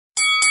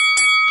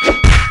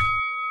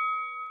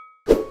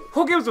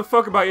Who gives a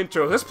fuck about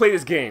intros? Let's play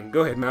this game.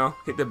 Go ahead, Mal.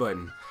 Hit the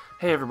button.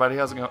 Hey everybody,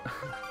 how's it going?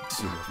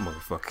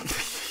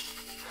 Motherfucker.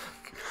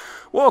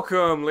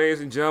 Welcome, ladies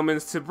and gentlemen,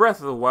 to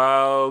Breath of the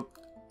Wild.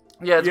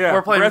 Yeah,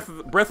 we're playing Breath of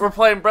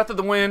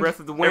the Wind.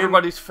 Breath of the Wind.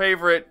 Everybody's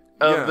favorite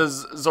of the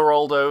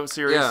Zeraldo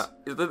series. Yeah,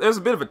 there's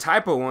a bit of a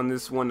typo on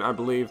this one, I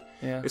believe.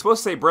 Yeah. It's supposed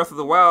to say Breath of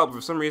the Wild, but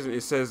for some reason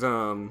it says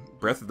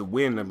Breath of the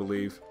Wind, I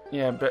believe.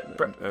 Yeah,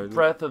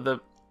 Breath of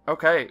the.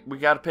 Okay, we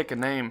got to pick a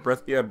name.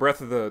 Breath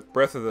of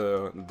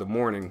the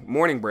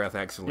morning breath,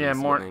 actually. Yeah,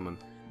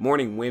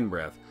 morning wind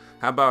breath.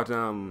 How about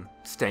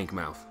stank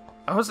mouth?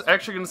 I was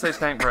actually gonna say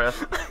stank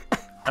breath.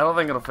 I don't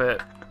think it'll fit.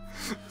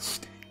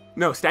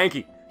 No,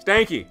 stanky.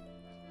 Good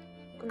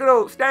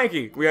old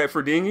stanky. We got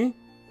Ferdingy.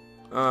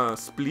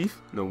 Spleef.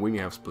 No, we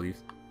didn't have spleef.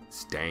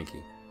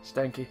 Stanky.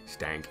 Stanky.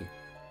 Stanky.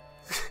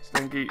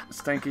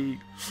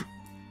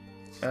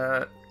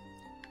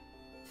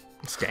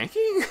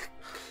 Stanky?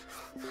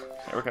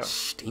 There we go.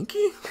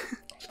 Stinky?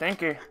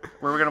 Stanky.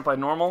 Were we gonna play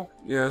normal?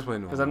 Yeah, let's play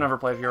normal. Because I've never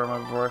played Hero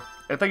Mode before.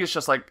 I think it's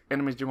just like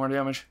enemies do more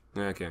damage.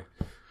 Yeah, okay.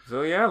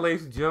 So yeah,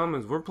 ladies and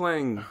gentlemen, we're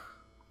playing...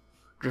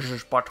 This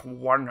is but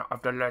one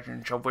of the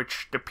legends of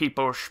which the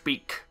people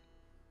speak.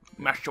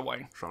 Master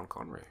Wayne. Sean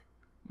Connery.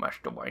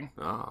 Master Wayne.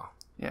 Ah.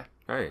 Yeah.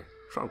 Hey,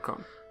 Sean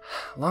Connery.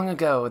 Long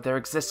ago, there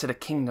existed a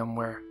kingdom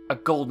where a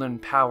golden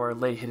power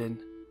lay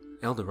hidden.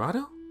 El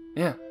Dorado?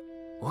 Yeah.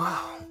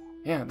 Wow.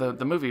 Yeah,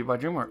 the movie by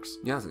DreamWorks.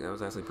 Yeah, that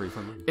was actually pretty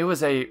fun. It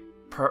was a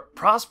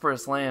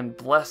prosperous land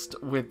blessed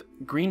with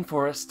green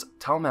forest,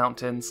 tall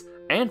mountains,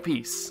 and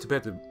peace. Too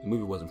bad the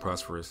movie wasn't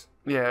prosperous.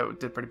 Yeah, it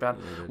did pretty bad.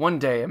 Yeah, One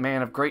day, a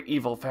man of great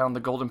evil found the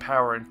golden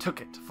power and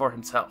took it for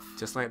himself.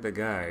 Just like the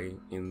guy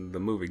in the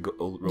movie.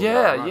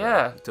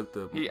 Yeah. He took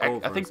the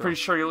I think pretty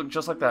sure he looked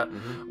just like that.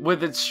 Mm-hmm.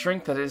 With its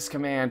strength at his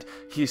command,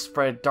 he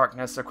spread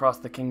darkness across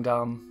the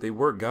kingdom. They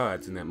were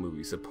gods in that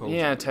movie, supposedly.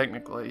 Yeah,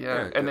 technically,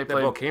 yeah. And they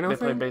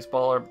played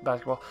baseball or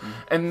basketball. Mm-hmm.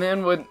 And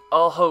then when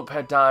all hope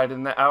had died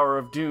and the hour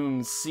of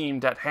doom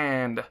seemed at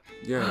hand,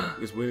 yeah,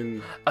 it's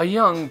when a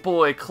young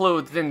boy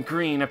clothed in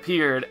green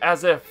appeared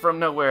as if from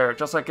nowhere,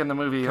 just like in the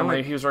movie,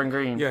 only he was wearing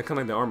green. Yeah, kind of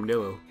like the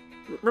armadillo.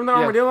 Remember the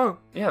armadillo?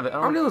 Yeah, the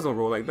armadillos don't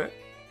roll like that.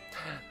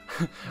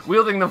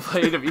 Wielding the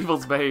blade of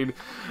evil's bane,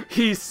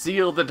 he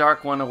sealed the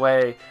Dark One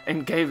away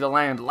and gave the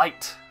land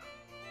light.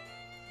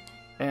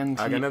 And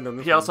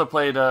he also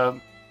played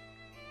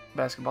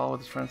basketball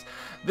with his friends.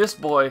 This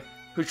boy,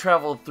 who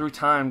traveled through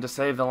time to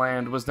save the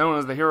land, was known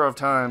as the Hero of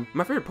Time.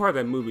 My favorite part of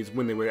that movie is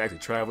when they were actually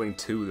traveling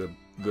to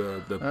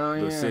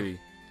the city.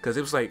 Because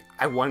it was like,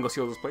 I want to go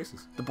see all those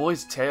places. The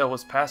boy's tale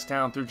was passed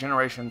down through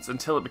generations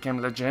until it became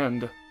a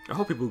legend. I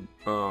hope people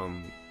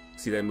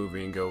see that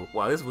movie and go,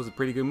 wow, this was a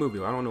pretty good movie.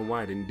 I don't know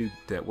why it didn't do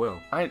that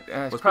well.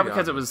 It's probably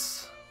because it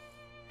was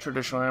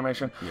traditional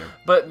animation. Yeah.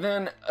 But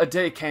then a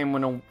day came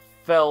when a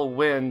fell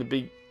wind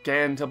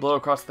began to blow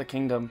across the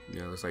kingdom.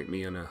 Yeah, it was like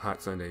me on a hot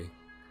Sunday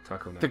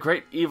taco night. The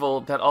great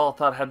evil that all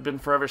thought had been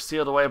forever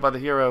sealed away by the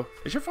hero.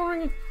 Is your phone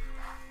ringing?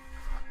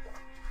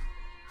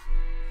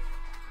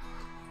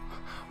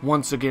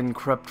 Once again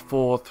crept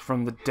forth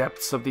from the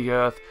depths of the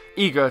earth,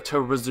 eager to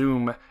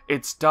resume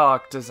its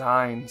dark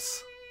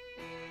designs.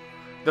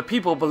 The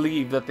people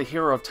believed that the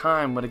Hero of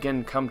Time would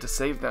again come to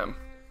save them.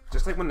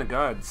 Just like when the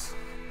gods,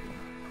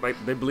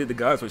 they believed the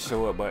gods would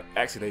show up, but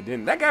actually they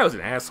didn't. That guy was an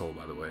asshole,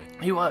 by the way.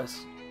 He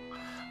was.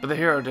 But the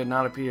hero did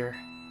not appear.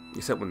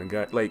 Except when the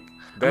guy,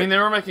 I mean, they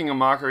were making a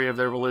mockery of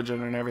their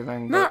religion and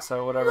everything,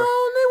 so whatever. No,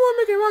 they weren't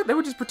making a mockery. They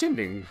were just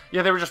pretending.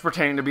 Yeah, they were just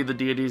pretending to be the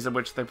deities of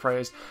which they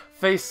praised.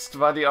 Faced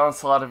by the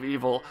onslaught of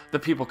evil, the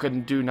people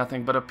couldn't do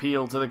nothing but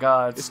appeal to the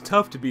gods. It's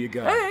tough to be a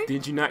god. Hey.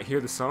 Did you not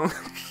hear the song?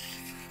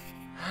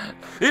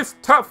 It's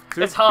tough to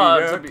be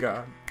a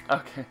god.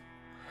 Okay.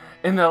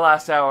 In the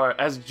last hour,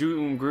 as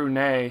June grew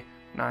nigh,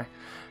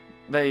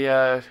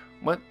 they,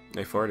 what?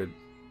 They farted.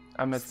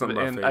 I missed the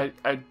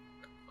end.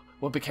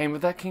 What became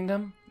of that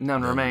kingdom?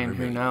 None remain.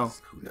 Who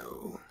knows? Who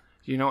knows?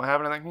 Do you know what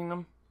happened in that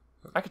kingdom?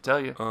 I could tell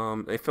you.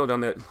 They fell down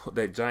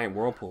that giant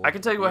whirlpool. I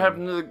can tell you what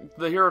happened to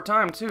the Hero of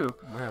Time too.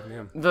 What happened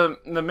to him?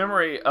 The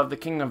memory of the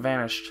kingdom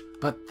vanished,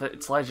 but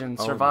its legend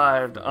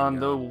survived on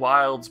the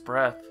wild's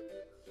breath.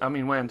 I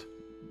mean wind.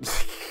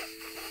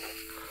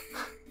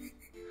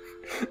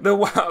 The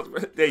wild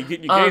breath. Hey,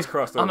 get your gaze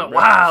crossed over. On the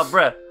wild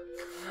breath.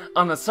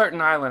 On a certain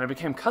island, it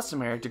became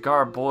customary to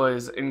guard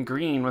boys in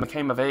green when they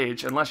came of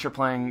age, unless you're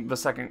playing the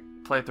second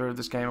playthrough of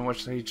this game, in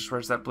which he just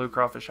wears that blue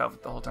crawfish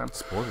outfit the whole time.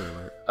 Spoiler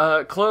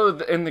alert.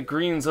 Clothed in the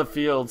greens of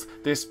fields,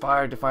 they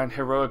aspired to find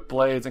heroic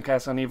blades and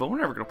cast on evil. We're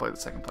never going to play the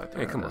second playthrough.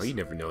 Hey, come on, you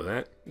never know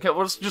that. Okay,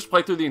 we'll just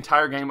play through the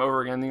entire game over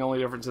again. The only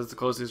difference is the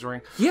closest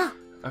ring. Yeah.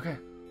 Okay.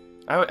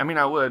 I mean,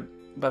 I would,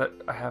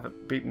 but I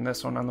haven't beaten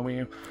this one on the Wii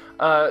U.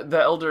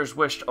 The elders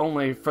wished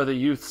only for the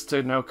youths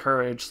to know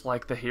courage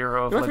like the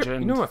hero of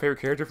legend. You know what my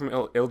favorite character from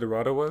El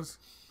Dorado was?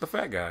 The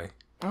fat guy.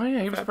 Oh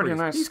yeah, he was pretty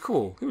nice. He's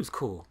cool. He was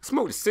cool.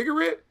 Smoked a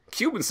cigarette?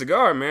 Cuban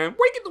cigar, man.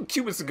 Where you get them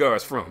Cuban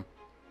cigars from?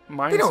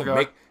 They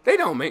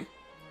don't make.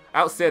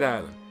 Outset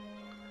Island.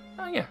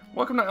 Oh yeah,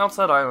 welcome to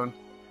Outside Island.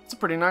 It's a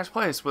pretty nice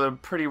place with a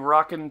pretty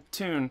rockin'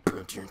 tune.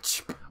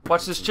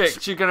 Watch this chick.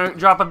 She's gonna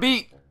drop a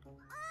beat.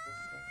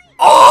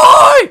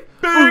 Oi! Big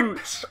brother!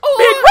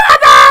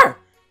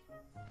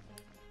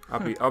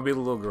 I'll be the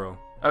little girl.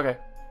 Okay,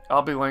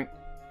 I'll be Link.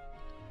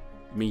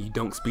 You mean you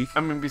don't speak?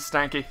 I'm gonna be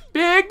Stankie.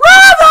 Big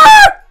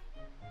brother!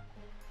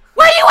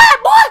 Where you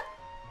at, boy?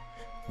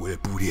 Where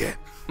that booty at?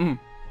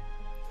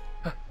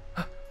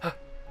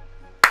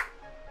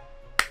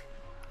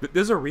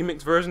 There's a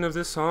remix version of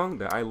this song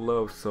that I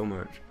love so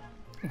much.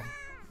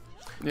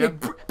 Yeah.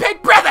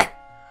 Big brother!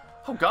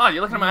 Oh God, you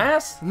looking at my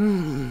ass?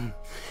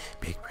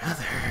 Big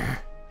brother.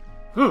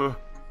 Oh,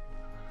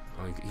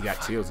 he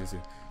got chills.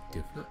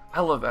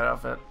 I love that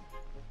outfit.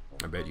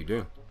 I bet you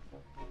do.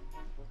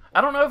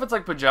 I don't know if it's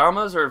like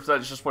pajamas or if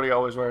that's just what he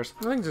always wears.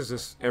 I think it's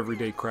just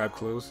everyday crab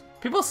clothes.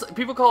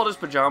 People call it his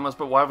pajamas,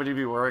 but why would he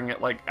be wearing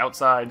it like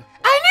outside?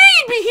 I knew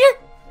you'd be here.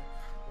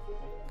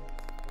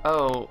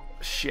 Oh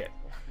shit.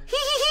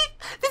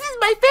 This is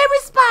my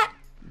favorite spot.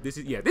 This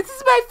is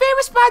my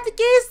favorite spot to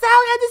get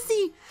out at the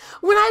sea.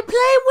 When I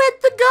play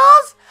with the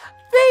girls,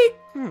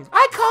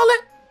 I call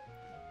it.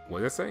 What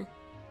does it say?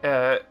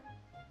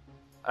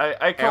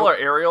 I call her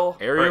Ariel.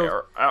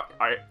 Ariel?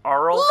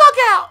 Arl. Look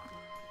out!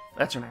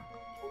 That's her name.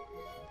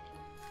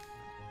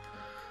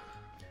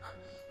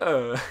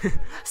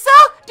 So,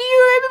 do you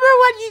remember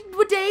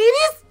what day it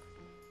is?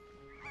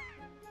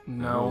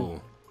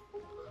 No.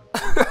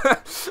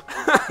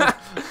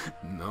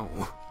 No.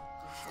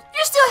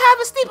 You're still half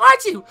asleep,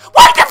 aren't you?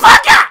 Wake the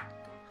fuck up!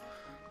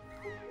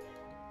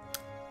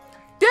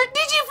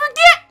 Did you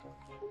forget?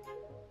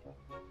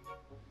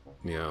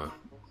 Yeah,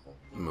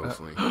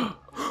 mostly.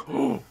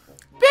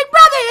 Big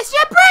brother, it's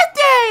your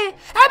birthday!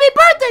 Happy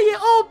birthday, you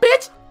old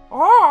bitch!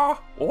 Oh!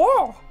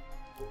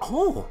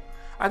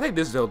 I think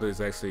this Zelda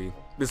is actually,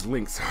 this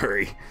Link,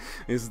 sorry,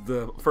 is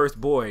the first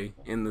boy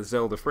in the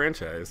Zelda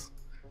franchise.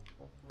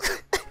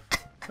 What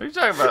are you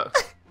talking about?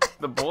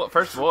 The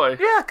first boy?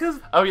 Yeah, because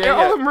all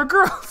of them are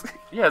girls.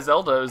 Yeah,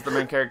 Zelda is the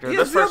main character. Yeah,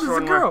 this Zelda's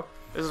first a girl.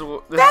 That's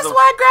why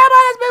Grandma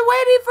has been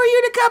waiting for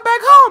you to come back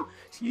home.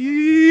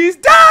 She's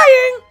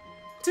dying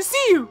to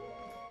see you.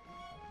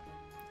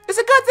 It's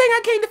a good thing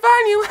I came to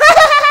find you.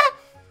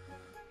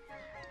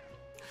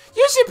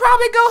 You should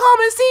probably go home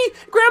and see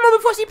Grandma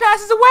before she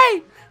passes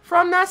away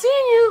from not seeing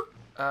you.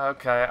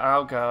 Okay,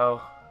 I'll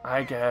go.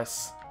 I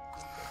guess.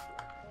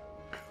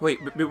 Wait,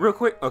 but real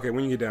quick. Okay,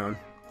 when you get down.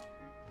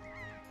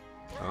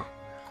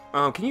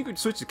 Can you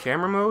switch to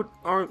camera mode?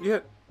 Or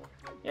yet?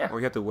 Yeah. Or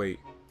you have to wait.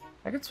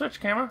 I can switch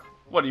camera.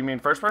 What do you mean,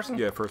 first person?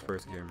 Yeah, first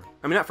person camera.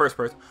 I mean, not first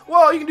person.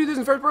 Well, you can do this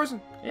in first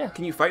person. Yeah.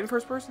 Can you fight in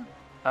first person?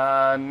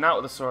 Not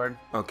with a sword.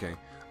 Okay.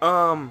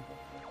 Can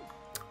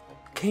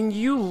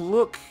you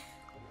look?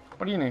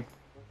 What do you need?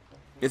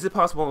 Is it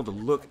possible to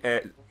look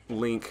at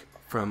Link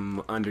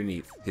from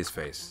underneath his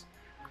face?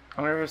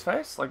 Under his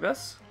face, like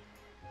this?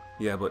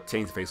 Yeah, but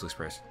change the facial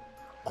expression.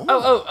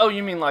 Oh,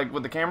 you mean like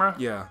with the camera?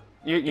 Yeah.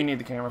 You need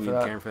the camera for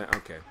that.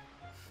 Okay.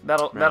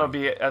 That'll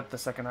be at the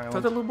second island. So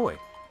the little boy.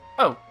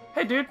 Oh,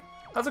 hey dude,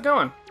 how's it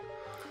going?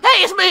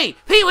 Hey, it's me,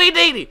 Pee-wee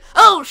Dee.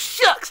 Oh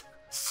shucks,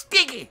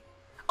 Sticky.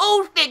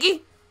 Oh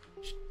Sticky.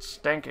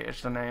 Stankie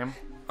is the name.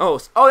 Oh,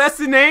 that's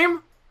the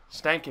name?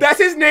 Stankie. That's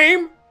his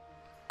name?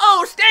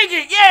 Oh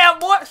Stanky, yeah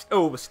boy.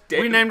 Oh,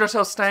 Stanky. We named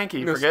ourselves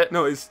Stankie. Forget.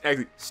 No, it's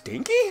actually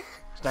Stinky.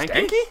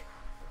 Stankie.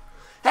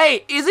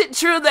 Hey, is it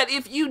true that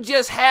if you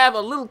just have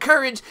a little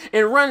courage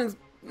and run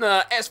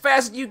as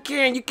fast as you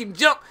can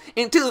jump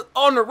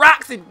on the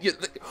rocks and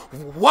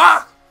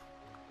what?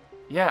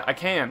 Yeah, I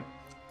can.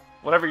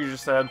 Whatever you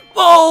just said.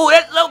 Whoa,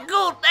 that's so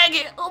cool, thank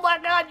you. Oh my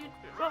God,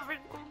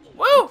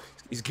 woo!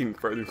 He's getting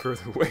further and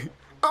further away.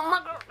 Oh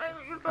my God,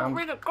 you don't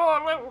read the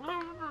car.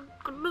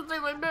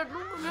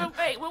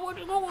 Hey, what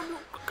you going?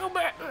 Come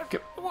back.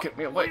 Get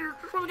me away. Get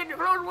your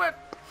clothes wet.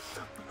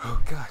 Oh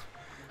God,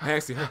 I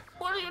actually.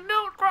 What are you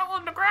doing, crawling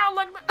on the ground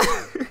like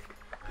that?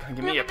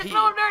 Give me a pee.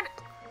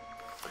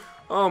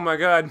 Oh my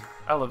God,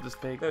 I love this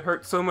pig. that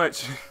hurt so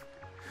much.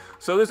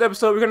 So this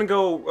episode, we're gonna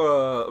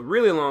go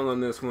really long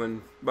on this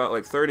one, about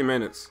like 30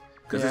 minutes,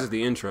 because this is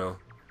the intro.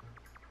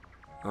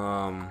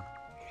 There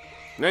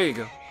you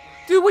go.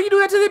 Dude, what you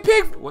doing to the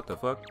pig? What the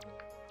fuck?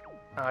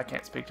 I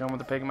can't speak to him with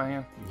the pig in my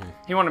hand. Yeah.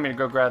 He wanted me to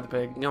go grab the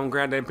pig. You don't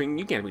grab that pig.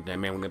 You can't be that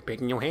man with that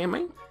pig in your hand,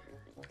 man.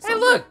 Hey,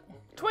 look!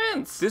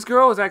 Twins! This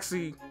girl is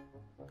actually...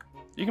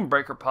 You can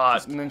break her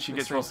pot, and then she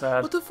gets real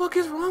sad. What the fuck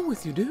is wrong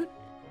with you, dude?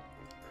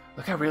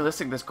 Look how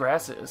realistic this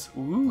grass is.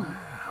 Ooh.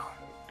 Wow.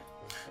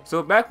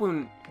 So back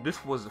when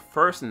this was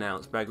first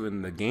announced, back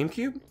in the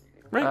GameCube,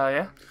 right?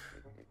 Yeah.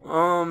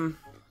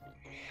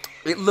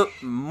 It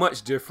looked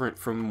much different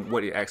from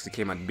what it actually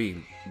came out to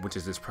be, which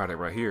is this product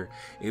right here.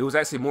 It was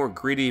actually more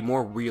gritty,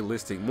 more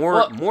realistic,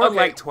 more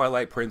like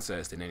Twilight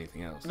Princess than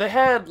anything else. They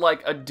had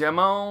like a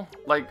demo,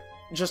 like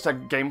just a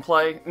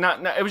gameplay.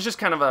 Not it was just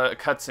kind of a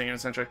cutscene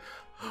essentially.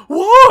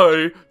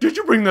 Why did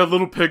you bring that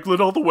little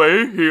piglet all the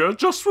way here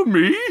just for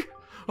me?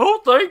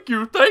 Oh, thank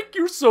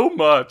you so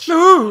much.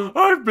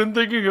 I've been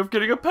thinking of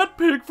getting a pet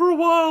pig for a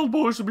while.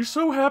 Boys will be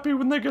so happy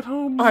when they get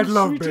home. I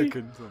love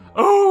bacon so much.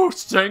 Oh,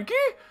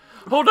 Stankie?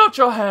 Hold out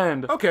your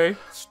hand. Okay.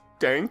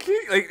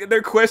 Stankie? Like,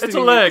 they're questioning. It's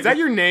a leg. Is that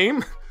your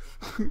name?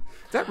 Is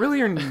that really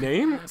your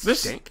name?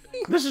 Stankie?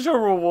 This is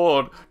your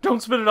reward.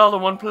 Don't spend it all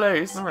in one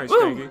place. All right,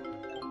 Stankie.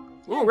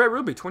 Ooh, Red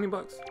Ruby,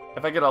 $20.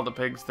 If I get all the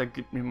pigs, they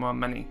give me more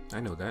money. I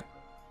know that.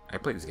 I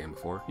played this game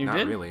before. You Not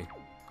did? really.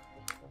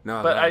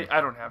 No, but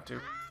I don't have to.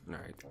 All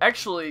right.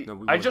 Actually,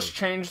 I just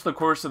changed the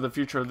course of the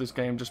future of this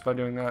game just by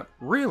doing that.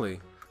 Really?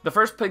 The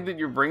first pig that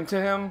you bring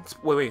to him...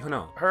 Wait,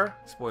 no. Her?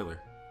 Spoiler.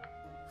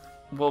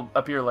 Will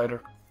appear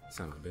later.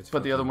 Son of a bitch.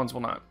 But the other ones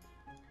will not.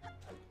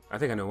 I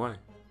think I know why.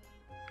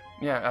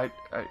 Yeah,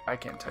 I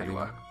can't tell you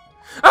why.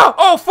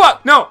 Oh,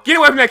 fuck! No! Get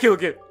away from that killer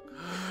kid!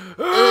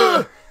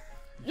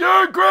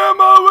 Your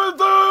grandma was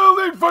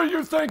early for you,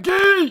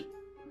 Stankie!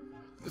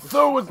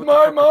 So was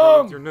my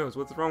mom! Your nose.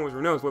 What's wrong with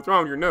your nose? What's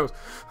wrong with your nose?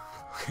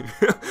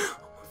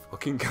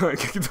 Fucking God,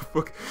 get the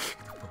fuck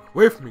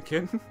away from me,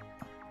 kid.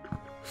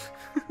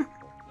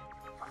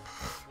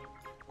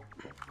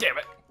 Damn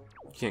it.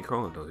 You can't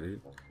call it though,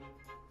 dude.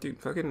 Dude,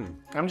 fucking...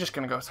 I'm just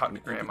gonna go talk to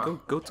Grandma.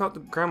 Go talk to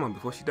Grandma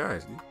before she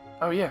dies, dude.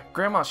 Oh yeah,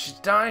 Grandma, she's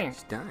dying.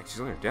 She's dying. She's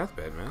on her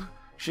deathbed, man.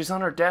 She's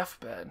on her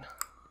deathbed.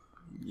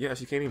 Yeah,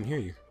 she can't even hear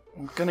you.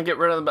 I'm gonna get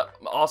rid of the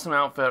awesome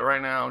outfit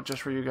right now,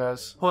 just for you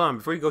guys. Hold on,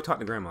 before you go talk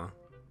to Grandma.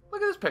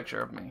 Look at this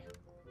picture of me.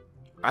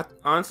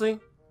 Honestly,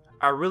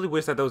 I really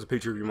wish that was a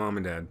picture of your mom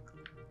and dad.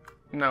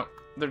 No,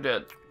 they're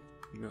dead.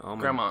 No,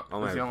 Grandma.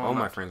 All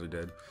my friends are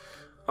dead.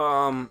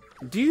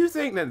 Do you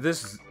think that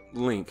this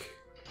Link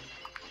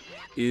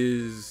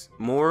has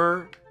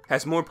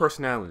more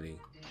personality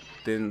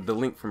than the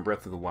Link from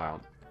Breath of the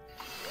Wild?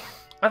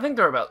 I think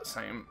they're about the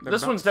same.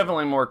 This one's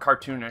definitely more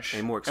cartoonish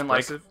and more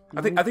expressive.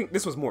 And I think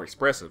this was more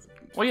expressive.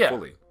 Well, yeah.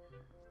 Fully.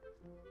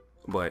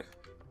 But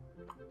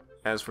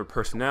as for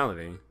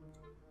personality,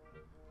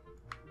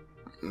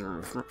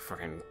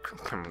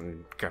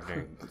 fucking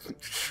goddamn.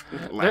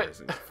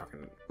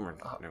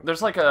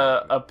 There's like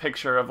a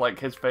picture of like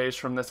his face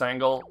from this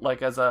angle,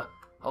 like as a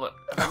hold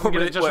on.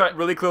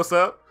 Really close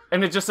up,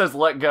 and it just says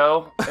 "let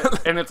go,"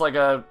 and it's like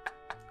 "let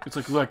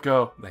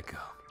go." Let go.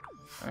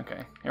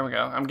 Okay, here we go.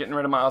 I'm getting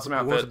rid of my awesome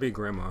outfit. Who wants to be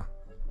Grandma?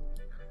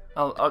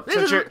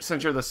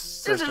 Since you're the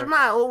sister. This is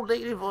my old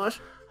lady voice.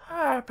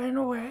 I've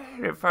been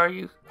waiting for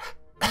you.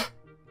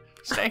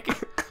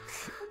 Stankie.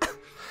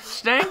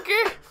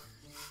 Stankie?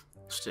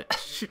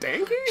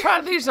 Stankie? Try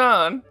these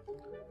on.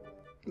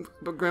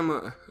 But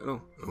Grandma, I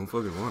don't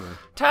fucking want to.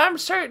 Time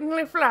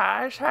certainly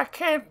flies. I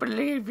can't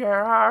believe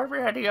you're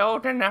already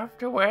old enough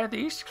to wear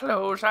these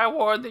clothes. I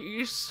wore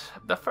these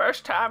the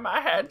first time I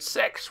had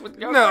sex with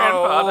your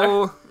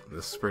grandfather.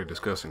 This is pretty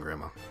disgusting,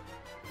 Grandma.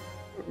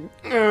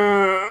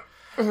 You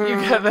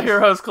get the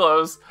hero's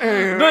clothes.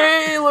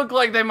 They look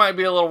like they might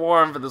be a little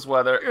warm for this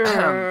weather.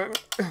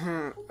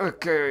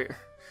 Okay.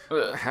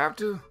 I have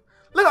to.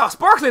 Look how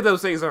sparkly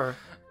those things are.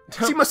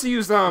 She must have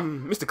used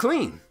Mr.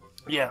 Clean.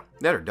 Yeah.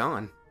 That or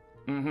Dawn.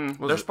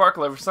 Mm-hmm. They're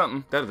sparkly for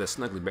something. That or the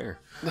Snuggly Bear.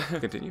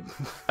 Continue.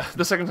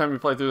 The second time you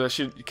play through this,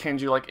 she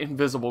hands you like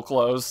invisible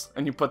clothes,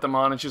 and you put them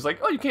on, and she's like,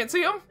 "Oh, you can't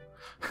see them?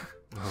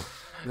 Oh,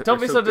 Don't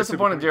be so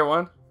disappointed, dear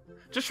one.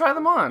 Just try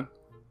them on.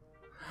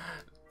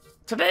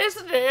 Today's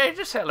the day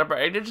to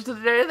celebrate. It's the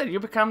day that you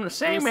become the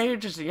same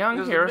age as the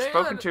young hero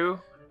spoken to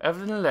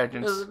of the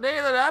legends. It's the day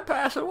that I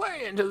pass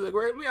away into the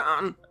great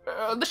beyond.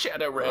 The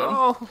Shadow Realm.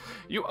 Oh.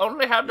 You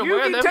only have to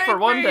wear them for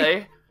one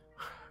day.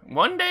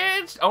 One day,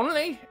 it's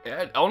only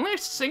a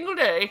single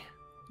day.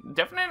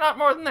 Definitely not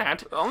more than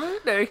that. Only a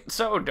day.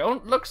 So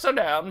don't look so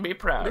down. Be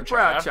proud, Be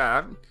proud,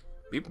 child.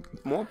 Be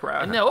more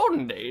proud. In the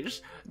olden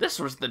days, this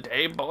was the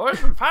day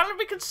boys would finally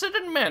be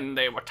considered men.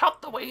 They were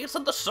taught the ways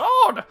of the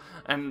sword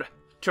and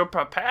to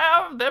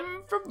prepare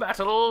them for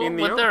battle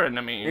with their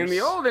enemies. In the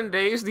olden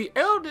days, the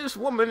eldest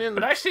woman in the...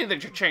 But I see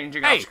that you're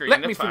changing off screen.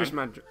 Let me finish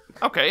my...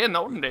 Okay, in the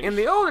olden days. In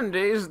the olden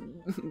days,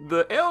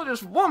 the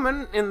eldest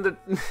woman in the...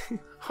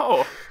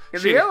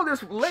 The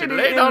eldest lady she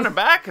laid on her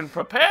back and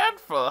prepared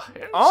for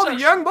all the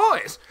young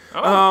boys.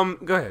 Oh.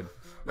 Go ahead.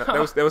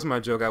 That was my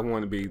joke. I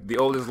wanted to be the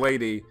oldest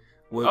lady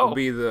would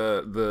be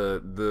the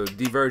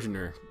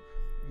divergener.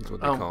 That's what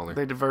they call her.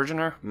 The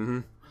divergener? Mm-hmm.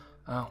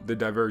 Oh. The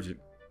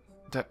divergent.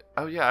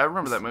 Oh yeah, I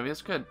remember that movie.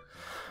 It's good.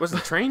 Was it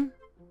the train?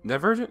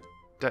 Divergent?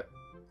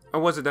 Or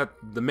was it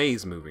the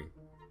Maze movie?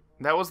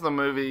 That was the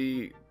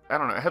movie. I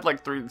don't know. It had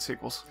like 3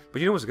 sequels.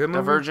 But you know what's a good movie?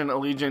 Divergent,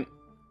 Allegiant,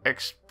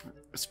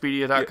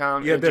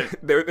 Expedia.com. Yeah,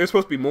 they're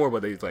supposed to be more,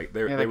 but they were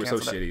so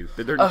shitty.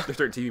 They're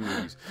 13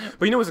 movies.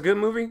 But you know what's a good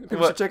movie?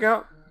 People should check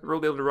out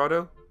Road to El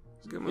Dorado.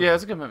 It's a good movie. Yeah,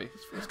 it's a good movie.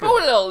 It's good.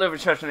 We don't live in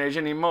such an age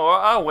anymore.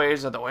 Our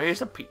ways are the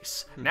ways of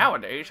peace.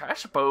 Nowadays, I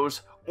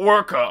suppose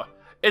Orca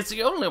is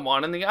the only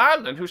one in the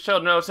island who still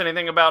knows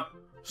anything about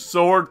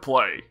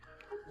swordplay.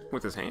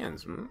 With his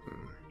hands.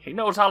 He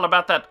knows all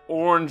about that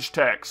orange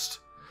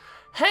text.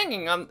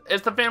 Hanging on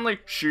is the family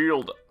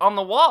shield on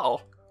the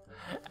wall.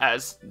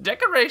 As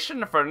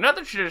decoration for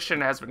another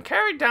tradition has been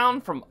carried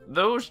down from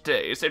those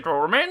days, it will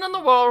remain on the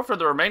wall for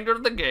the remainder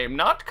of the game,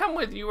 not to come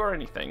with you or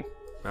anything.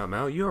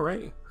 Mal, you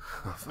alright?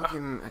 Oh,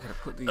 fucking, I gotta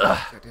put these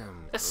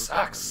goddamn... This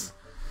sucks.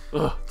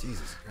 Ugh.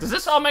 Jesus. Does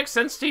this all make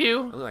sense to you?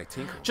 I look like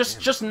Tinkle.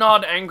 Just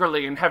nod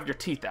angrily and have your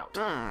teeth out.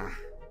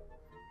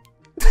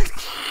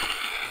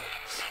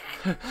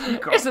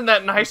 Isn't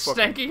that nice,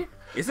 Stankie?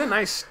 Isn't that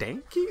nice,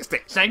 Stankie?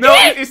 Stankie? No,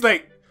 it's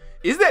like,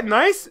 is that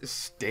nice,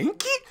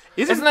 Stankie?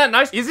 Isn't that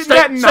nice? Isn't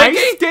that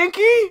nice,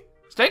 Stankie?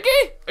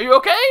 Stankie, are you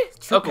okay?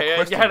 Okay,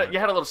 question you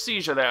had a little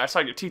seizure there. I saw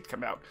your teeth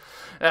come out.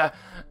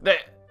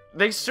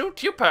 They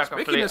suit you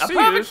perfectly. Speaking of a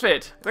perfect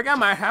seizures, fit. like I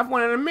might have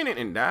one in a minute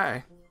and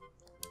die.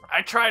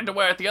 I tried to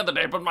wear it the other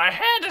day, but my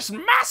head is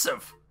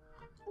massive.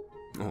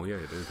 Oh yeah,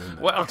 it is. Isn't it?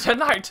 Well,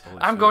 tonight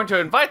I'm going to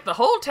invite the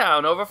whole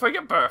town over for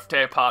your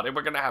birthday party.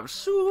 We're gonna have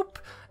soup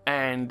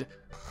and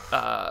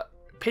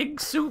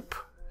pig soup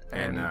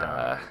and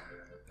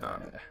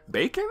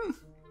bacon.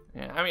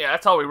 Yeah, I mean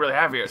that's all we really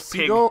have here.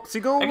 Seagull I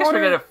guess water.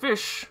 we got a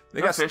fish.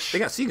 They got fish. They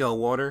got seagull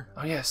water.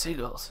 Oh yeah,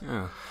 seagulls.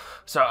 Yeah.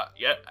 So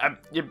yeah,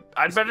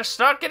 I'd better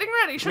start getting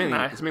ready, shouldn't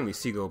I? It's mainly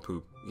seagull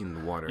poop in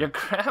the water. Your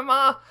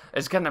grandma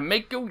is gonna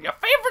make you your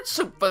favorite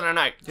soup for the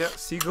night. Yeah,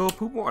 seagull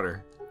poop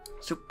water.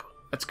 Soup.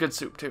 It's good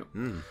soup too.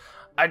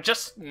 I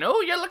just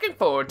know you're looking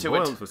forward to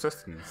Boiled it. for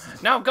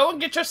sustenance. Now go and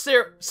get your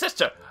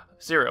sister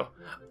cereal.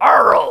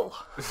 Arl.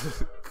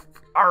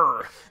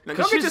 Arr. Now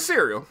go get your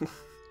cereal.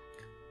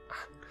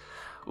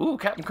 Ooh,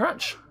 Captain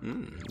Crunch.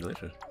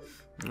 Delicious.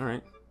 All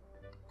right.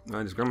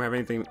 Does Grandma have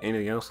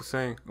anything else to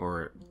say,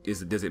 or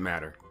does it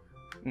matter?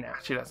 Nah,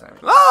 she doesn't have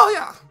it. Oh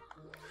yeah.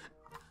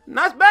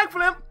 Nice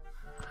backflip.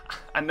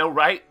 I know,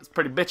 right? It's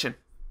pretty bitchin'.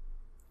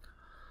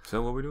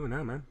 So what we doing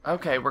now, man?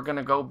 Okay, we're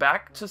gonna go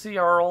back to see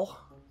Earl.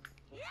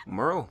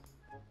 Merle.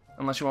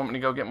 Unless you want me to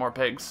go get more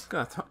pigs.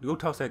 Go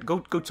toss that. Go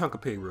chunk a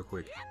pig real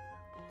quick.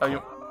 Oh,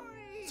 you.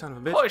 Son of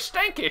a bitch. Oi,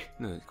 Stankie!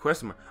 No,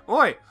 question mark.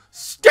 Oi,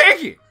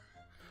 Stankie!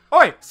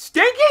 Oi,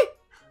 Stankie!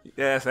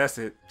 Yes, that's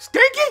it.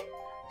 Stankie!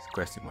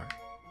 Question mark.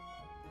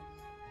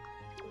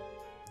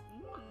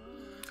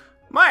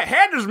 My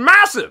head is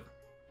massive!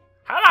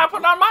 How do I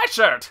put on my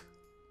shirt?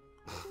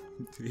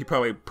 He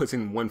probably puts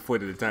in 1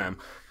 foot at a time.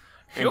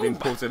 And then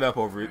pulls it up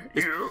over it.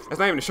 It's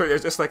not even a shirt,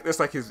 it's just like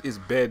his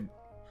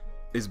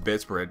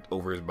bedspread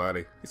over his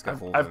body. He's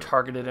got I've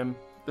targeted him.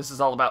 This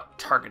is all about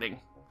targeting.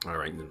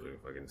 Alright,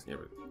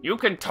 You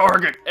can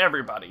target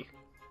everybody.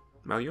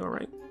 Mal, you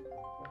alright?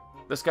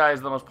 This guy is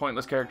the most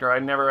pointless character. I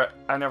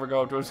never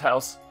go up to his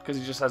house because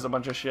he just has a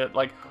bunch of shit.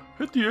 Like,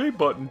 hit the A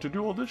button to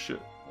do all this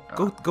shit.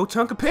 Go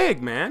chunk a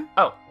pig, man.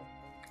 Oh,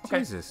 okay.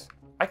 Jesus.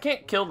 I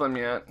can't kill them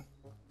yet.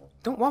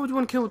 Why would you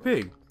want to kill a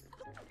pig?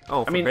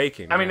 Oh, for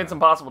bacon. I mean, it's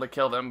impossible to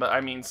kill them, but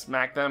I mean,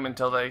 smack them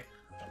until they.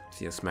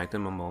 Yeah, smack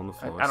them. I'm on the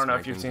floor. I don't know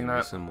if you've seen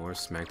that. Some more.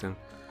 Smack them.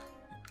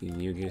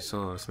 You get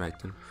so smack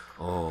them.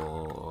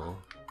 Oh.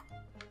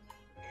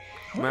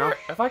 Well,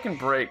 if I can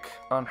break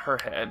on her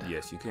head.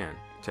 Yes, you can.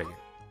 Check it.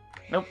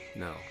 Nope.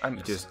 No. I You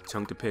just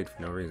chunked a pig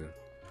for no reason,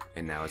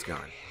 and now it's gone.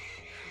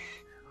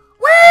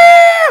 Woo!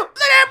 Let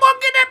that boy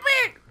get that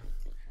pig!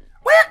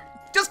 What?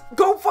 Just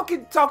go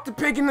fucking talk to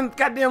pig in the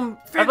goddamn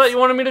fence. I thought you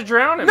wanted me to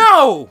drown him.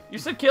 No! You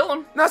said kill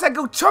him. No, I said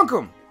go chunk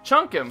him.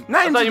 Chunk him.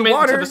 Not I into thought you the meant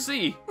water. into the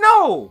sea.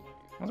 No!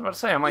 I was about to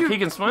say, I'm like, he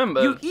can swim,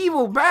 but... You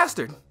evil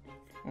bastard.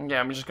 Yeah,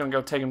 I'm just gonna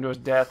go take him to his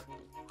death.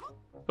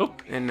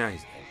 Oop. And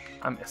nice.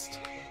 I missed.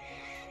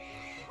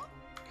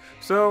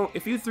 So,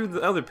 if you threw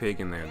the other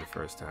pig in there the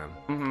first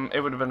time...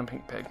 It would have been a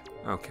pink pig.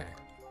 Okay.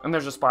 And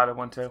there's a spotted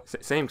one, too.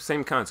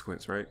 Same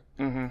consequence, right?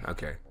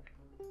 Okay.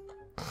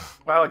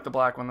 Well, I like the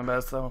black one the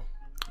best, though.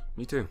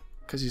 Me too.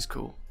 Because he's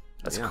cool.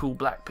 That's a cool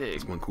black pig.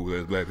 That's one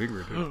cool-ass black pig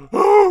right there.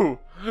 Oh!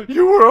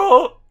 You were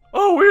all...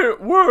 Oh,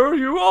 were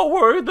you all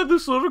worried that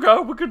this little guy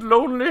would get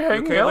lonely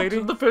hanging out lady?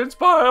 in the fence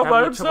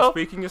by himself?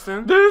 Speaking just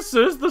then? This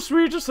is the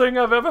sweetest thing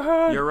I've ever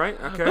heard. You're right,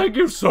 okay. Thank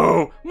you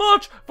so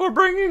much for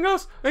bringing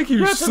us Thank you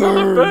yet so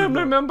another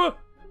family member.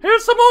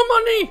 Here's some more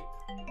money.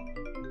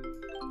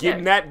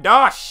 Getting that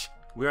dosh.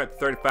 We're at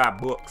 35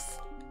 bucks.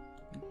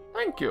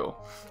 Thank you.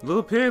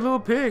 Little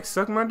pig,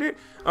 suck my dick.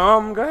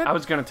 Go ahead. I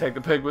was gonna take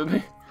the pig with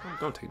me.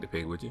 Don't take the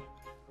pig with you.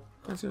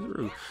 That's just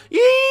rude.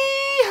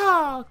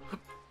 Yeehaw!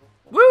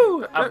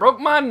 Woo! I broke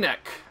my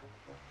neck.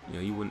 Yeah,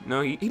 you wouldn't. No,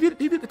 he did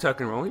the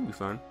tuck and roll. He'd be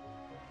fine.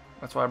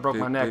 That's why I broke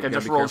my neck. Dude, I you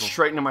just gotta be rolled careful.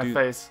 straight into my Dude,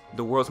 face.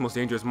 The world's most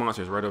dangerous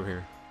monster is right over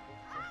here.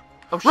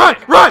 Oh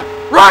shit!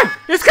 Run!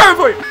 It's coming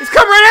for you! It's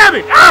coming right at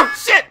me! Oh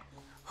shit!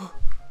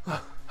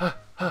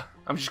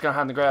 I'm just gonna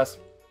hide in the grass.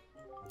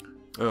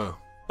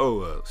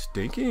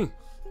 Stinky.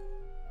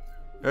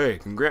 Hey,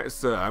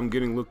 congrats! I'm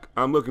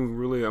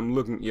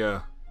looking.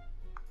 Yeah,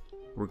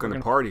 we're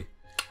gonna party.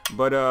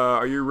 But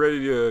are you ready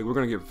to? We're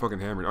gonna get fucking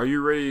hammered. Are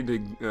you ready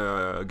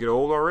to get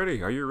old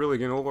already? Are you really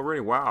getting old already?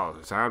 Wow,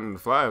 time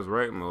flies,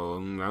 right? Well,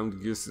 I'm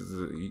just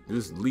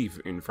this leaf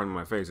in front of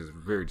my face is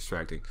very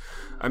distracting.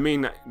 I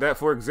mean that,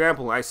 for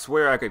example, I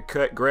swear I could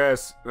cut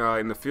grass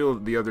in the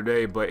field the other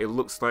day, but it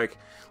looks like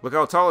look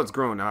how tall it's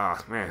grown. Ah,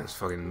 man, it's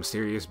fucking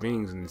mysterious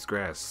beings in this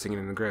grass, singing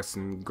in the grass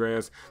and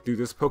grass. Dude,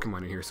 there's Pokemon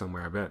in here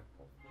somewhere, I bet.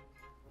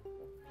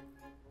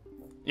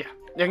 Yeah,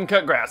 you can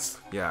cut grass.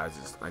 Yeah,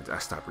 I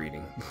stopped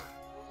reading.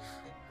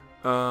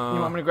 You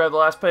want me to grab the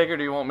last pig, or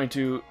do you want me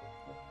to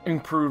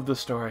improve the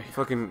story.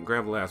 Fucking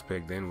grab the last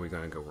pig, then we're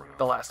gonna go run.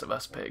 The Last of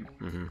Us pig.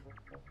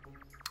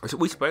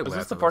 We should play Is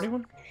this the farty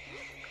one?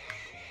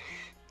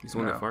 He's the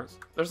one that farts?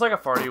 There's like a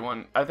farty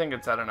one. I think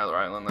it's at another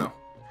island, though.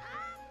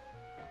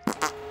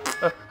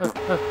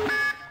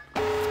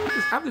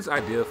 I have this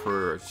idea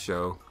for a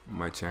show on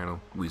my channel,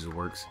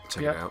 Weaselworks.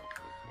 Check it out.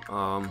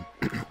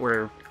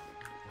 Where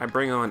I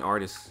bring on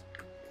artists.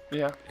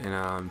 Yeah.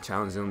 And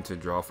challenge them to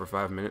draw for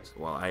 5 minutes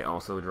while I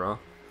also draw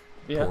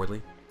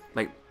poorly.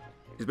 Like,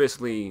 it's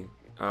basically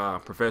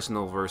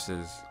professional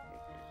versus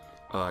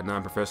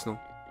non-professional.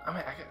 I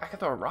mean, I could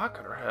throw a rock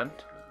at her head.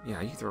 Yeah,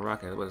 you can throw a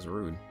rock at it, but it's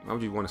rude. Why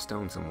would you want to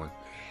stone someone?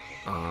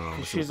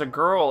 She's a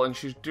girl and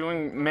she's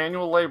doing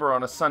manual labor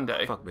on a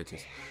Sunday. Fuck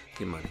bitches.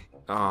 Get money.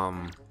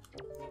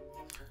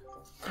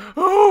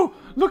 Oh,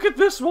 look at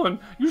this one.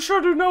 You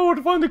sure do know how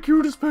to find the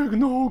cutest pig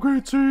in the whole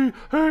great sea.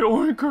 Hey,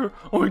 oinker,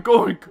 oink,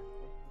 oink.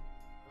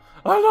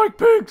 I like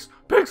pigs.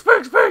 Pigs,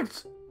 pigs,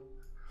 pigs.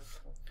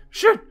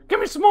 Shit, give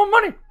me some more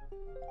money.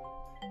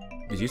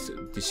 Did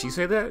she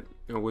say that?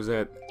 Or was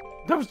that...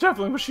 That was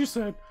definitely what she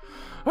said.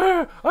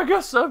 Hey, I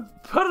guess I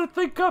better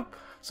think up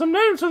some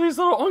names for these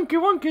little oinky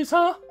wonkies,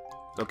 huh?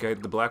 Okay,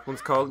 the black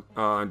one's called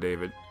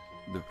David.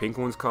 The pink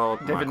one's called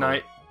David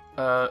Michael.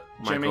 Knight.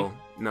 Jimmy. Michael.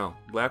 No,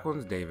 black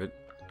one's David.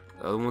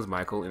 The other one's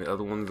Michael, and the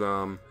other one's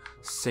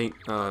Saint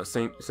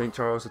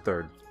Charles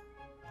III.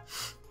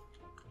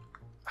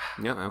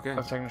 Yeah, okay. I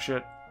was taking a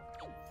shit.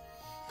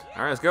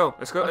 All right, let's go.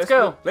 Let's go. Let's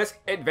go. Let's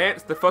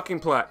advance the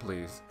fucking plot,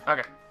 please.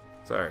 Okay.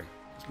 Sorry,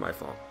 it's my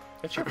fault.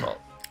 It's your fault.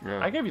 Yeah.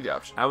 I gave you the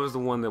option. I was the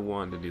one that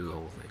wanted to do the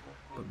whole thing.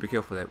 But be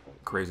careful of that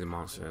crazy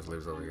monster that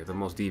lives over here. The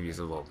most devious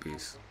of all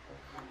beasts.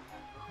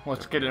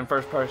 Let's get it in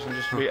first person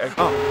just to be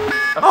extra.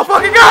 Oh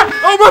fucking god!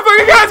 Oh my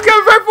fucking god! It's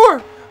coming right for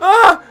her!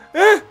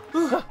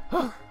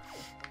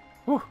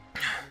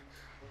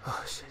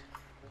 Oh shit.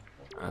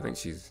 I think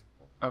she's...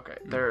 Okay,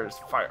 there's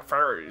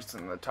fairies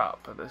in the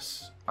top of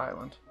this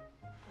island.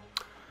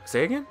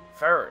 Say again?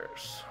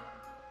 Fairies.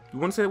 You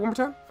want to say it one more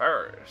time?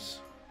 Fairies.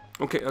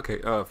 Okay.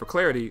 For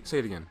clarity, say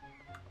it again.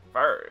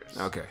 Fairies.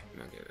 Okay.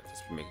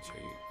 Just making sure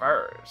you...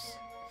 Fairies.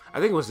 I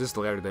think it was this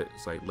letter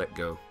that's like, let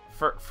go.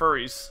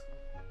 Furries.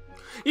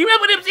 You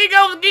remember them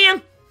seagulls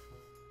again?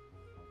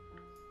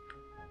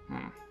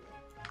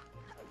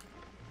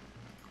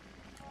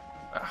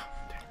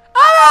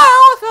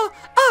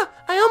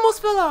 I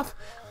almost fell off.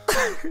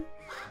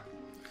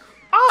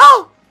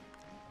 Oh!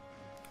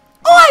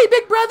 Oi,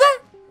 big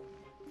brother!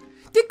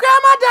 Did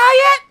Grandma die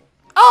yet?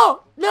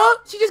 Oh, no,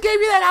 she just gave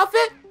you that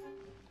outfit?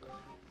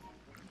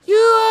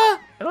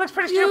 It looks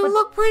pretty you stupid.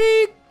 look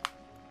pretty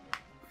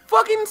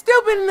fucking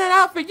stupid in that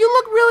outfit. You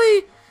look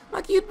really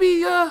like you'd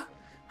be hot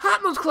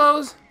in those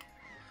clothes.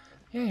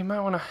 Yeah, you might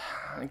want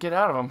to get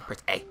out of them.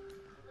 Hey.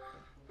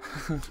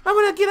 I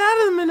want to get out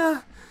of them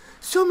and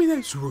show me that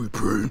it's really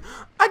pretty.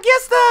 I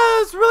guess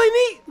that's really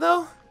neat,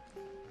 though.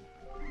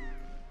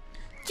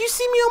 Did you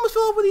see me almost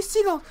fall over these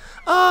seagulls?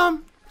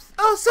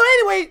 So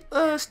anyway,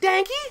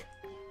 Stankie,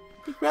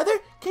 big brother,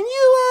 can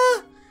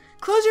you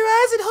close your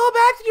eyes and hold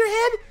back to your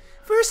head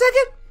for a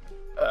second?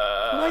 Pull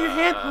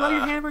out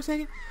your hand for a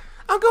second.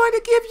 I'm going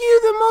to give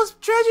you the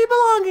most treasured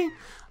belonging,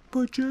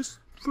 but just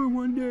for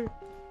one day.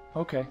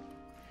 Okay.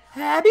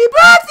 Happy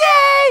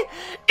birthday!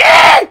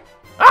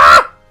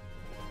 Ah!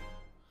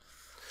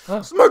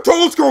 It's my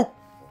telescope!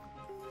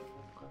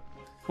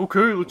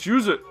 Okay, let's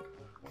use it.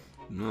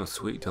 Oh,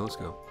 sweet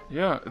telescope.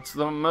 Yeah, it's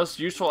the most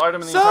useful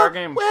item in the entire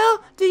game.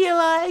 Well, do you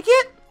like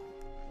it?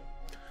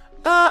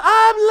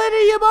 I'm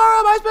letting you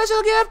borrow my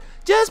special gift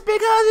just because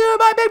you're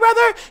my big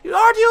brother.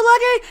 Aren't you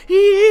lucky?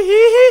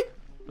 Hee.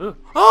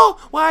 Oh,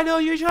 why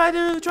don't you try it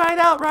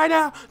out right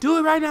now? Do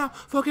it right now.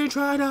 Fucking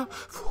try it out.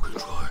 Fucking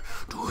try it.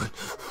 Do it.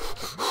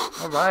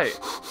 All right.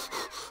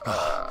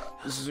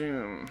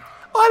 Zoom.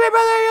 Oh, big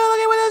brother, you're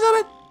looking with us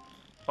open.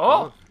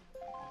 Oh.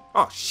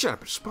 Oh, shit, I've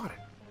been spotted.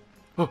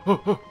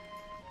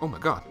 Oh my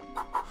god.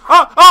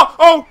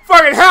 Oh,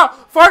 fucking hell!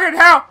 Fucking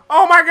hell!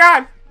 Oh my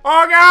god!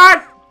 Oh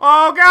god!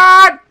 Oh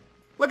god!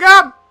 Look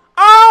up!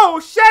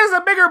 Oh, shit, it's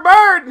a bigger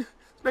bird!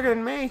 It's bigger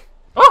than me.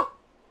 Oh!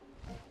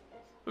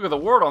 Look at the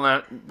wart on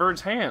that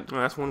bird's hand. Oh,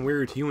 that's one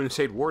weird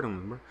human-shaped wart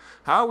on them.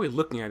 How are we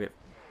looking at it?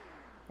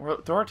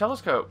 Through our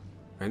telescope.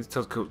 Man, this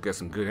telescope got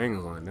some good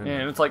angles on it, doesn't Yeah,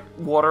 it? and it's like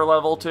water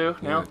level too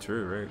now. Yeah,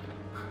 true, right?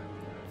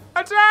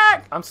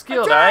 Attack! I'm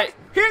skilled, Attack!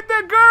 Hit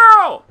the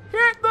girl!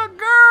 Hit the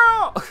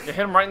girl! You hit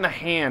him right in the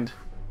hand.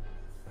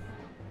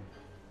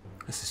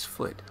 That's his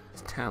foot.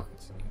 His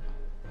talons.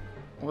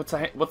 What's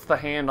the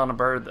hand on a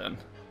bird then?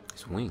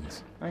 His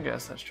wings. I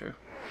guess that's true.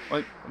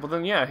 Like, well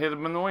then yeah, hit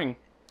him in the wing.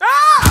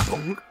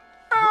 Ah!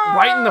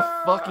 Right in the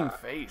fucking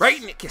face. Right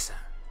in the kisser.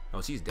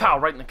 Oh, she's dead. Pow,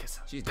 right in the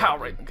kisser. She's dead, Pow,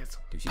 dude. right in the kisser.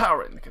 Dude, Pow,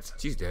 right in the kisser.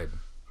 She's dead.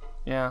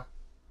 Yeah.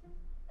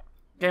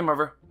 Game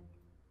over.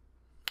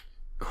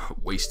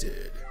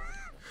 Wasted.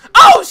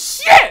 Oh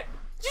shit!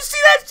 Did you see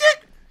that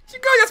shit? She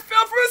girl just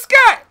fell from the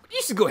sky.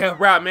 You should go help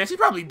her out, man. She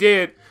probably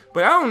did,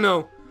 but I don't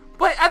know.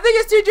 But I think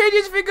it's too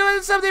dangerous if we go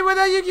into something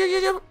without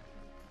you.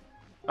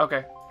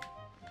 Okay.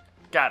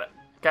 Got it.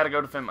 Gotta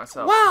go defend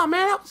myself. Wow,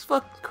 man, that was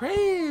fucking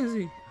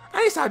crazy. I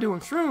need to start doing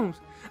shrooms.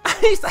 I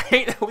need to start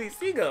hanging out with these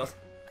seagulls.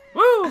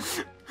 Woo!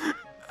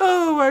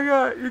 Oh my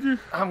god.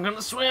 I'm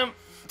gonna swim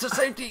to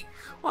safety.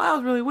 Well, that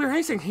was really weird. I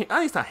need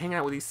to start hanging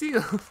out with these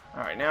seagulls.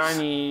 Alright, now I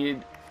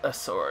need a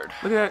sword.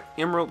 Look at that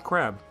emerald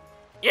crab.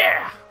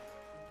 Yeah!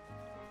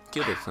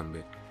 Kill that son of a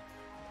bitch.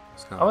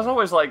 I was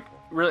always like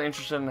really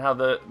interested in how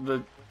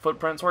the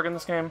footprints work in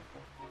this game.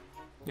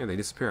 Yeah, they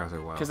disappear after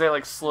a while. Because they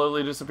like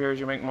slowly disappear as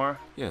you make more.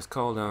 Yeah, it's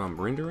called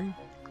rendering.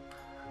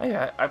 Oh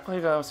yeah, I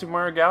played Super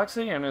Mario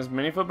Galaxy, and as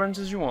many footprints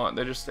as you want,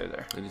 they just stay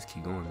there. They just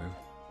keep going, man.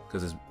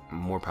 Because it's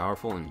more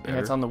powerful and better.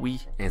 Yeah, it's on the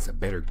Wii. And it's a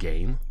better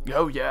game.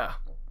 Oh yeah.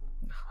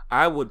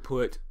 I would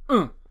put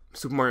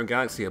Super Mario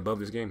Galaxy above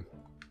this game,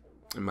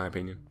 in my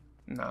opinion.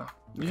 No,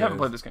 you haven't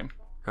played this game.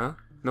 Huh?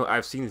 No,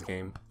 I've seen this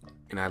game,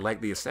 and I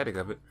like the aesthetic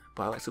of it,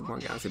 but I like Super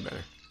Mario Galaxy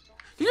better.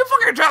 Did you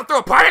fucking try to throw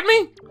a pot at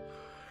me?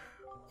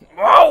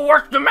 Whoa,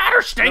 what's the matter,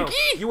 Stankie?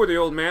 No, you were the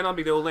old man, I'll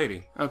be the old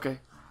lady. Okay.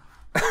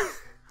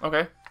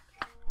 Okay.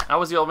 I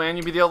was the old man,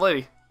 you be the old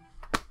lady.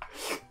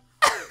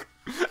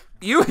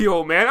 You the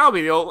old man, I'll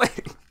be the old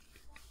lady.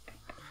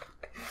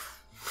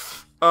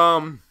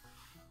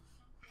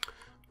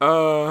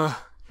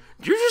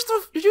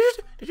 Did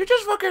you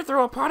just fucking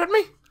throw a pot at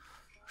me?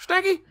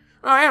 Stankie?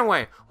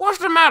 Anyway, what's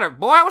the matter,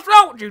 boy? What's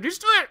wrong with you? Did you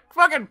throw a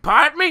fucking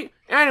pot at me?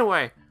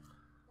 Anyway.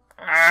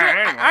 Shit,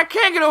 I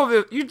can't get over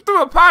this. You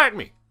threw a pot at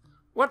me.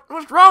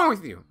 What's wrong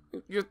with you?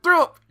 You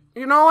threw a...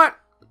 You know what?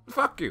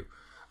 Fuck you.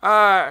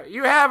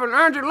 You have an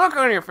urgent look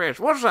on your face.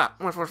 What's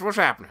up? What's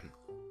happening?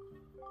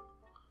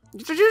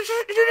 Did you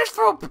just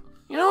throw a...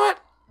 You know what?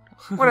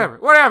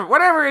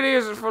 Whatever it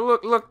is for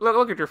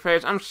look at your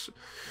face.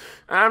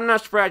 I'm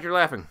not surprised you're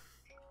laughing.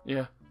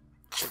 Yeah.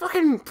 Just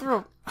fucking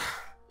throw...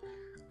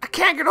 I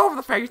can't get over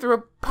the fact you threw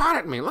a pot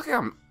at me. Look,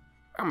 I'm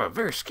a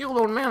very skilled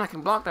old man. I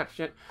can block that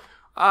shit.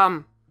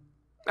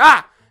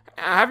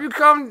 Have you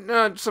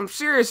come some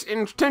serious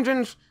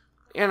intentions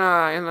in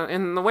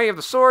the way of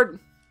the sword?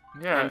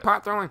 Yeah. And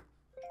pot throwing?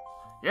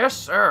 Yes,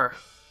 sir.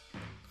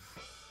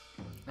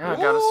 Now I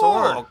got a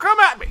sword. Come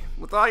at me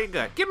with all you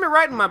got. Give me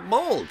right in my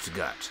bulge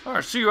guts. Oh,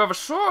 I see you have a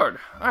sword.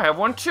 I have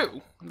one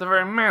too. They're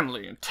very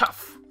manly and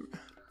tough.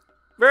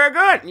 Very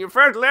good. Your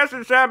first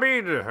lesson shall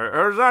be the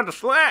horizontal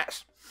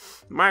slash.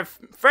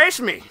 Face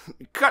me.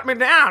 Cut me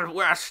down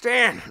where I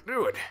stand.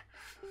 Do it.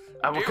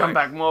 I will come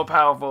back more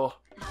powerful.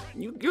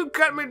 You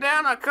cut me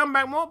down, I come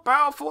back more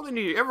powerful than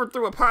you ever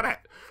threw a pot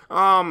at.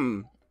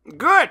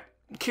 Good.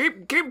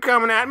 Keep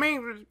coming at me.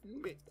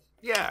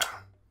 Yeah.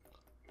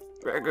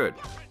 Very good.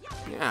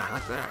 Yeah,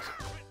 like that.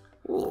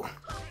 Ooh.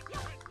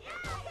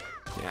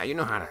 Yeah, you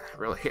know how to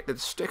really hit the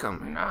stick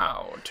on me.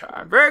 Now,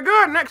 time. Very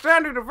good. Next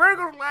time, do the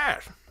vertical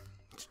slash.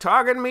 It's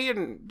target me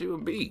and do a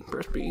B.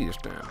 Press B this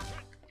time.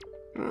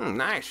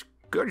 Nice.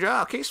 Good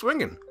job. Keep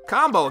swinging.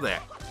 Combo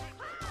that.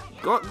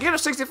 Go get a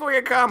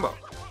 64-hit combo.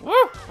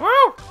 Woo!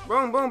 Woo!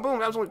 Boom, boom, boom.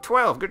 That was only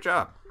 12. Good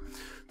job.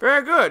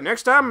 Very good.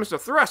 Next time, Mr.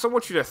 Thrust, I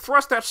want you to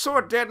thrust that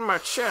sword dead in my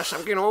chest.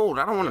 I'm getting old.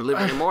 I don't want to live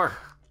anymore.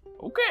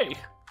 Okay.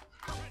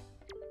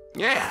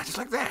 Yeah, just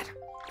like that.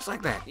 Just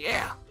like that.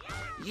 Yeah.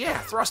 Yeah,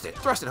 thrust it.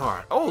 Thrust it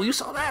hard. Oh, you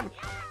saw that?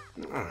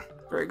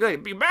 Very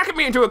good. Be backing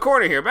me into a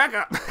corner here. Back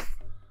up.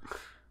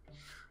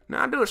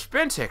 Now do a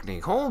spin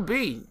technique. Hold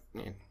B.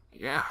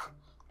 Yeah.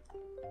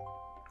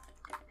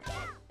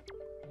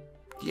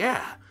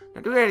 Yeah.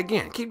 Now do that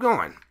again. Keep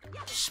going.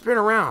 Spin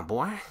around,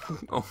 boy.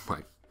 Oh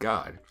my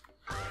god.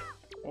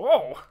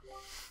 Whoa.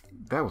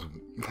 That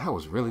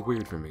was really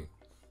weird for me.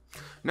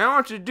 Now I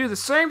want you to do the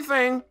same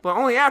thing, but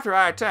only after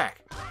I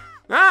attack.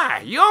 Ah,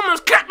 you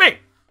almost cut me!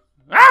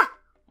 Ah!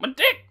 My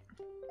dick!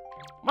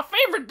 My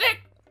favorite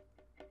dick!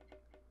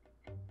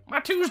 My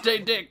Tuesday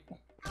dick!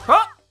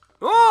 Huh?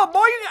 Oh,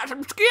 boy, you got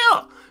some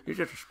skill! You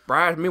just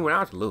surprised me when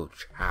I was a little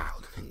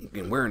child.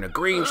 And wearing a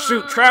green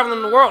suit,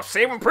 traveling the world,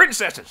 saving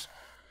princesses.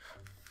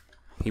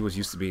 He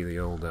used to be the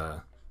old,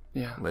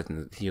 yeah.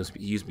 Legend. He used to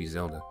be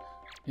Zelda.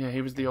 Yeah,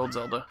 he was the old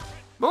Zelda.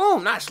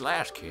 Boom! Nice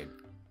slash, kid.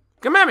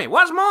 Come at me.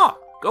 What's more?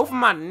 Go for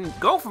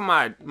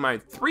my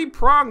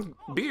three-pronged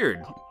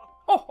beard.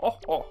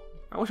 Oh.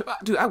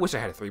 I wish I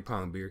had a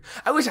three-pronged beard.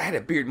 I wish I had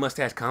a beard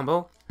mustache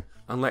combo.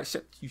 Unless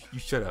you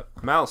shut up.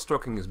 Mal's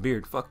stroking his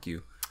beard. Fuck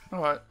you.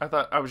 Oh, I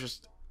thought I was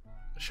just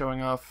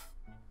showing off.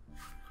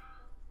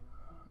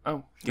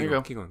 Oh, there you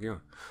go. Keep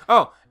going.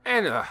 Oh,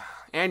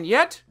 and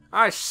yet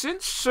I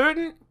sense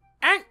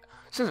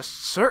a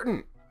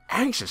certain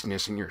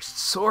anxiousness in your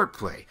sword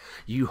play.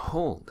 In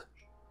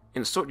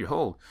the sword you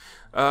hold.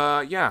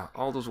 Yeah,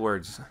 all those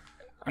words.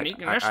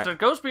 Uniqueness that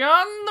goes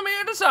beyond the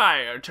mere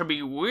desire to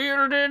be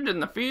wielded in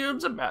the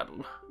fields of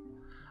battle.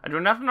 I do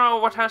not know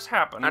what has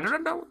happened. I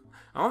don't know.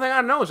 The only thing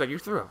I know is that you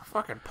threw a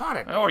fucking pot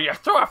at me. Oh, you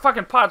threw a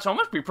fucking pot, so it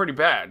must be pretty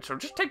bad. So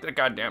just take the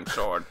goddamn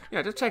sword.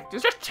 Yeah, just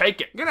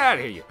take it. Get out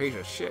of here, you piece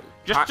of shit.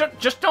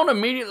 Just don't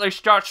immediately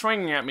start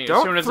swinging at me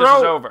as soon as this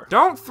is over.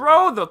 Don't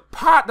throw the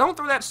pot. Don't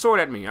throw that sword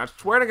at me. I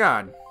swear to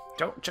God.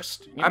 Don't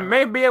just. I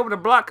may be able to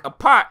block a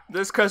pot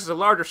just because it's a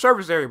larger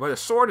surface area, but a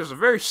sword is a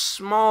very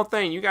small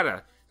thing. You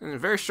gotta. And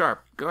it's very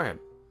sharp. Go ahead.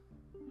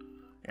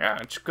 Yeah,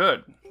 it's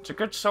good. It's a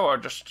good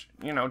sword. Just,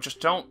 you know, just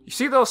don't... You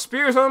see those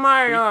spears on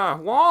my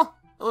wall?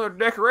 Those are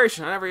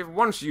decoration. I never even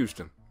once used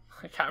them.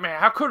 I mean,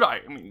 how could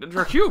I? I mean,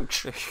 they're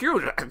huge. They're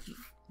huge.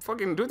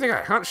 Fucking, do you think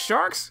I hunt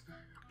sharks?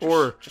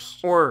 Or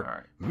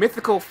right.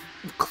 Mythical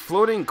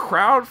floating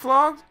cloud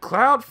frogs?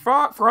 Frog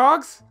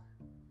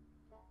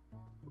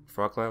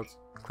clouds?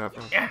 Cloud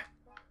frogs? Yeah.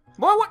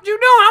 Boy, what you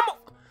doing?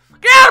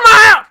 Get out of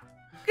my house!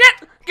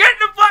 Get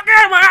the fuck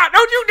out of my house!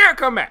 Don't you dare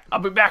come back! I'll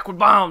be back with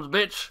bombs,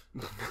 bitch.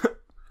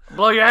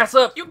 Blow your ass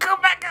up. You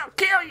come back, I'll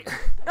kill you.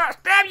 I'll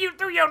stab you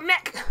through your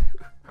neck.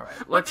 All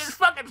right, let's this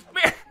fucking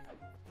spear.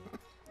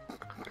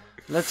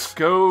 Let's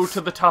go to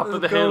the top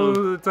of the hill.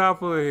 Go to the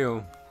top of the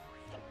hill.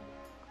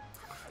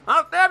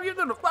 I'll stab you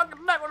through the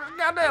fucking neck with a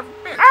goddamn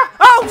spear. Ah!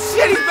 Oh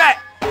shit, he's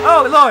back!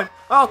 Oh lord!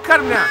 Oh,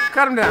 cut him down!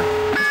 Cut him down!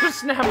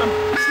 Just snap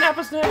him! Snap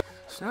his neck!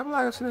 Snap him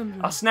like a snap.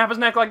 I'll snap his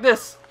neck like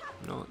this.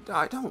 No,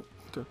 I don't.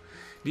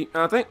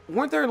 I think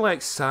weren't there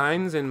like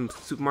signs in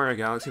Super Mario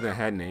Galaxy that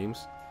had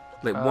names?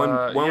 Like one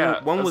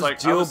was like,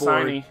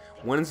 Gilboard,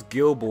 one's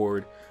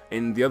Gilboard,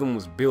 and the other one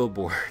was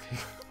Billboard.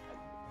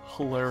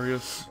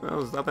 Hilarious.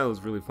 I thought that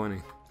was really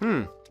funny.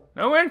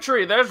 No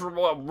entry. There's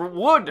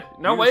wood.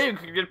 No way you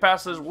could get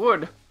past this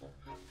wood.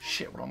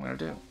 Shit, what am I gonna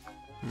do?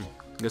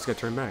 Just gotta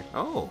turn back.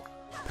 Oh,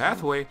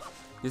 pathway.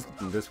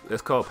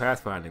 That's called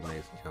pathfinding,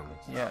 ladies and gentlemen.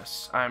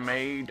 Yes, I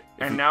made,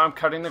 and now I'm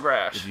cutting the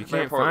grass. If you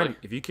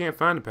can't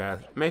find a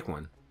path, make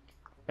one.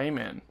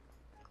 Amen.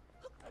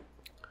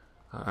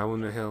 How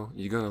in the hell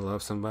you gonna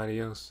love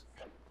somebody else?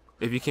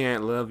 If you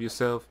can't love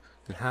yourself,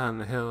 then how in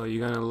the hell are you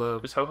gonna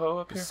love Is Ho-Ho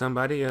up here?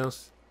 Somebody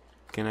else?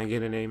 Can I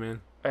get an amen?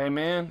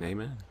 Amen.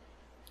 Amen.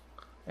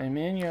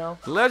 Amen, yo.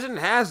 Legend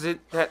has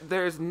it that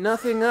there's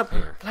nothing up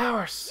here.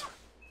 Flowers.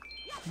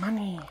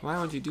 Money. Why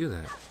would you do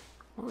that?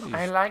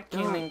 I like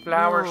killing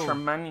flowers for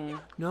money.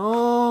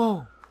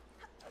 No.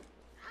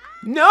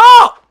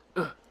 No!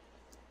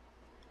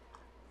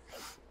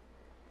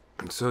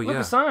 So Look,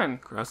 a sign.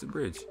 Cross the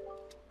bridge.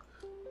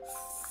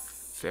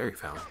 Fairy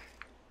fountain.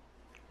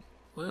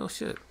 Well,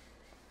 shit.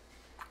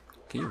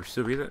 Can you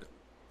still read that?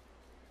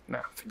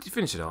 No.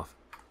 Finish it off.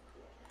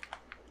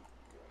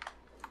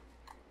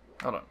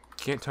 Hold on.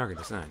 Can't target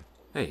the sign.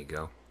 There you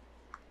go.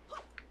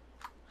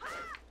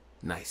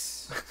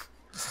 Nice.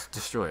 Just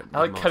destroy it. I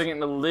like cutting it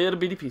into little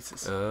bitty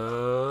pieces.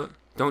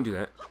 Don't do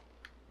that.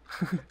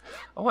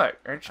 Oh, what?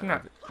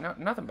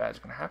 Nothing bad's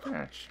gonna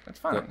happen. It's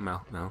fine.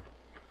 No.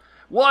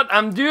 What?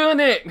 I'm doing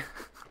it!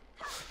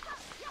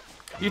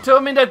 You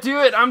told me to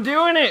do it. I'm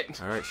doing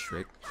it! Alright,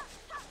 Shrek.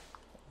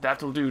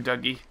 That'll do,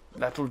 Dougie.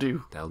 That'll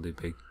do. That'll do,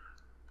 pig.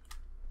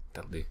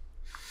 That'll do.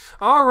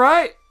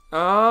 Alright.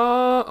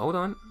 Hold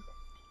on.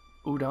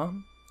 Udon?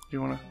 Do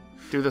you want to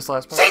do this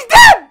last part? She's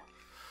dead!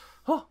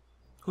 Oh.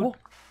 Cool.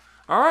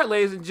 Alright,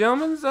 ladies and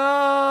gentlemen.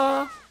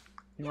 I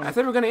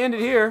think we're going to end it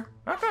here.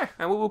 Okay.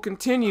 And we will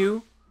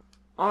continue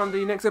on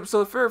the next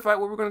episode of Ferret Fight,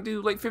 where we're going to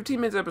do like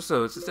 15-minute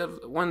episodes instead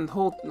of one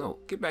whole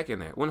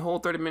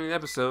 30-minute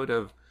episode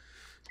of...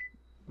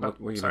 What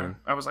are you doing?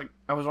 I was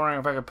wondering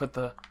if I could put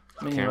the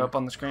menu up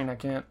on the screen. I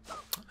can't.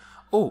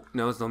 Oh,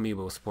 no, it's no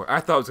Amiibo support. I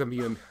thought it was going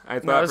to be...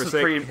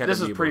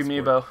 This is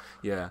pre-Amiibo.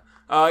 Yeah.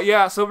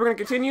 So we're going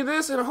to continue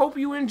this, and I hope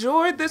you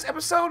enjoyed this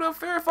episode of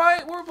Ferret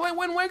Fight. We're playing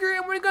Wind Waker,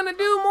 and we're going to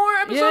do more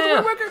episodes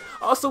of Wind Waker.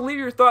 Also, leave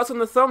your thoughts on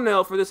the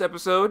thumbnail for this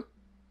episode.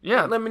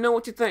 Yeah. Let me know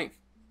what you think.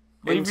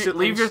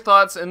 Leave your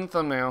thoughts in the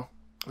thumbnail.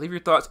 Leave your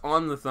thoughts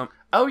on the thumb.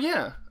 Oh,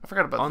 yeah. I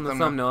forgot about the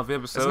thumbnail of the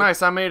episode. It's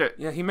nice. I made it.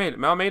 Yeah, he made it.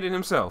 Mal made it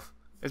himself.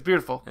 It's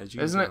beautiful,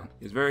 isn't it?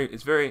 It's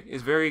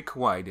very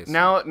kawaii.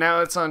 Now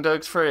it's on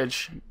Doug's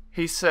fridge.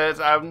 He says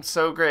I'm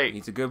so great.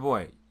 He's a good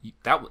boy.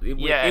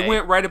 It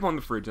went right up on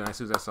the fridge as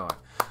soon as I saw it.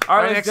 All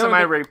right, next to my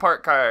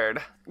report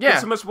card. Yeah.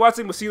 Thanks so much for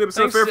watching. We'll see you in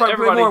the episode of Ferret Fight.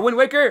 Play more Wind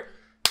Waker.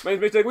 My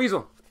name's Big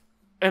Weasel.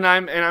 And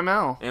I'm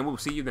Al. And we'll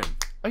see you then.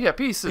 Oh yeah,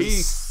 peace.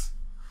 Peace.